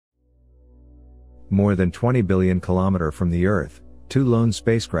More than 20 billion kilometers from the Earth, two lone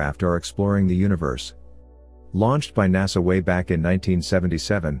spacecraft are exploring the universe. Launched by NASA way back in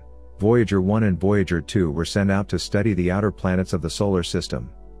 1977, Voyager 1 and Voyager 2 were sent out to study the outer planets of the solar system.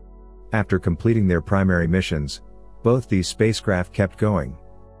 After completing their primary missions, both these spacecraft kept going.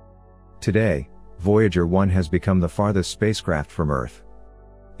 Today, Voyager 1 has become the farthest spacecraft from Earth.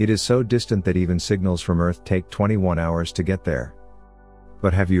 It is so distant that even signals from Earth take 21 hours to get there.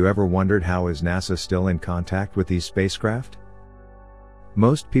 But have you ever wondered how is NASA still in contact with these spacecraft?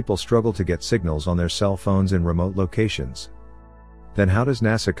 Most people struggle to get signals on their cell phones in remote locations. Then how does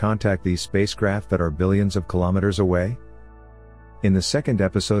NASA contact these spacecraft that are billions of kilometers away? In the second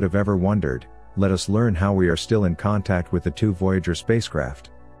episode of Ever Wondered, let us learn how we are still in contact with the two Voyager spacecraft.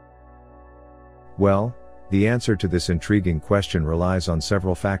 Well, the answer to this intriguing question relies on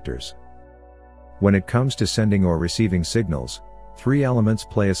several factors. When it comes to sending or receiving signals, three elements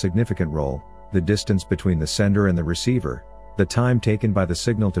play a significant role: the distance between the sender and the receiver, the time taken by the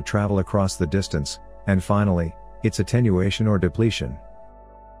signal to travel across the distance, and finally, its attenuation or depletion.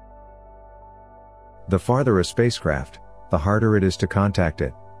 The farther a spacecraft, the harder it is to contact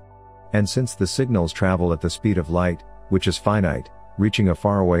it. And since the signals travel at the speed of light, which is finite, reaching a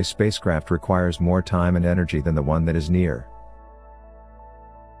faraway spacecraft requires more time and energy than the one that is near.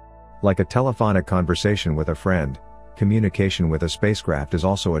 Like a telephonic conversation with a friend, communication with a spacecraft is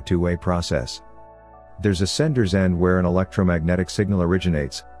also a two-way process. There's a sender's end where an electromagnetic signal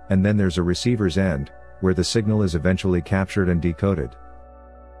originates, and then there's a receiver's end, where the signal is eventually captured and decoded.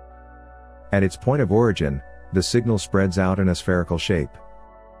 At its point of origin, the signal spreads out in a spherical shape.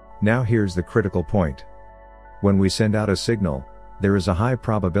 Now here's the critical point. When we send out a signal, there is a high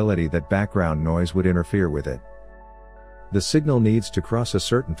probability that background noise would interfere with it. The signal needs to cross a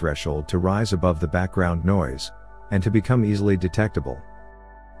certain threshold to rise above the background noise, and to become easily detectable.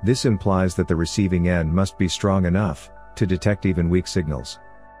 This implies that the receiving end must be strong enough to detect even weak signals.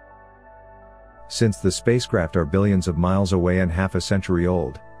 Since the spacecraft are billions of miles away and half a century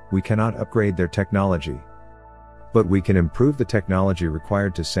old, we cannot upgrade their technology. But we can improve the technology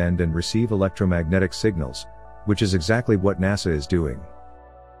required to send and receive electromagnetic signals, which is exactly what NASA is doing.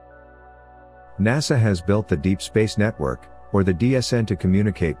 NASA has built the Deep Space Network, or the DSN, to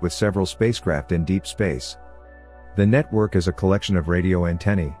communicate with several spacecraft in deep space. The network is a collection of radio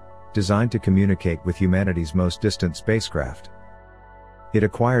antennae, designed to communicate with humanity's most distant spacecraft. It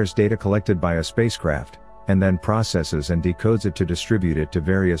acquires data collected by a spacecraft, and then processes and decodes it to distribute it to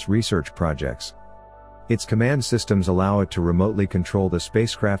various research projects. Its command systems allow it to remotely control the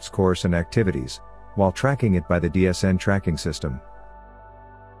spacecraft's course and activities, while tracking it by the DSN tracking system.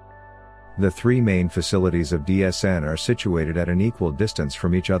 The three main facilities of DSN are situated at an equal distance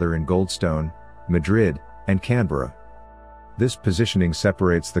from each other in Goldstone, Madrid, and Canberra. This positioning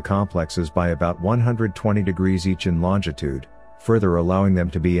separates the complexes by about 120 degrees each in longitude, further allowing them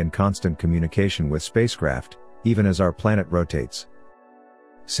to be in constant communication with spacecraft, even as our planet rotates.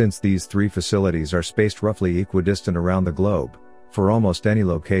 Since these three facilities are spaced roughly equidistant around the globe, for almost any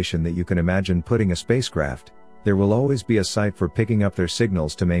location that you can imagine putting a spacecraft, there will always be a site for picking up their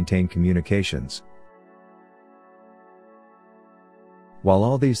signals to maintain communications. While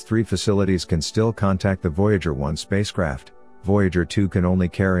all these three facilities can still contact the Voyager 1 spacecraft, Voyager 2 can only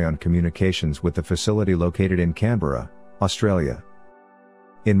carry on communications with the facility located in Canberra, Australia.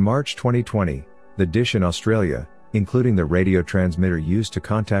 In March 2020, the dish in Australia, including the radio transmitter used to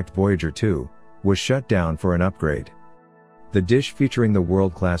contact Voyager 2, was shut down for an upgrade. The dish featuring the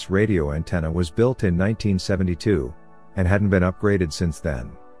world-class radio antenna was built in 1972, and hadn't been upgraded since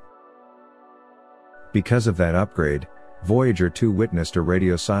then. Because of that upgrade, Voyager 2 witnessed a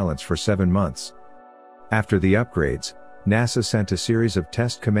radio silence for 7 months. After the upgrades, NASA sent a series of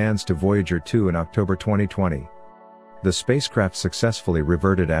test commands to Voyager 2 in October 2020. The spacecraft successfully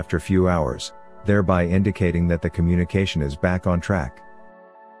reverted after few hours, thereby indicating that the communication is back on track.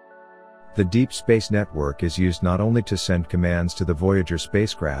 The Deep Space Network is used not only to send commands to the Voyager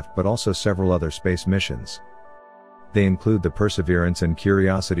spacecraft but also several other space missions. They include the Perseverance and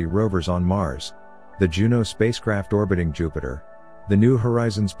Curiosity rovers on Mars, the Juno spacecraft orbiting Jupiter, the New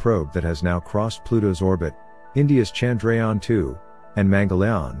Horizons probe that has now crossed Pluto's orbit, India's Chandrayaan-2, and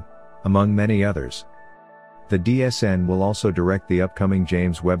Mangalyaan, among many others. The DSN will also direct the upcoming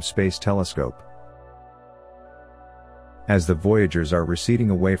James Webb Space Telescope. As the Voyagers are receding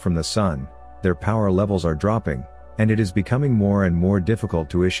away from the Sun, their power levels are dropping, and it is becoming more and more difficult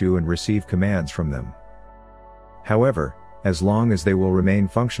to issue and receive commands from them. However, as long as they will remain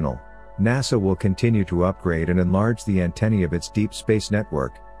functional, NASA will continue to upgrade and enlarge the antennae of its deep space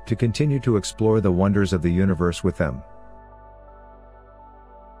network, to continue to explore the wonders of the universe with them.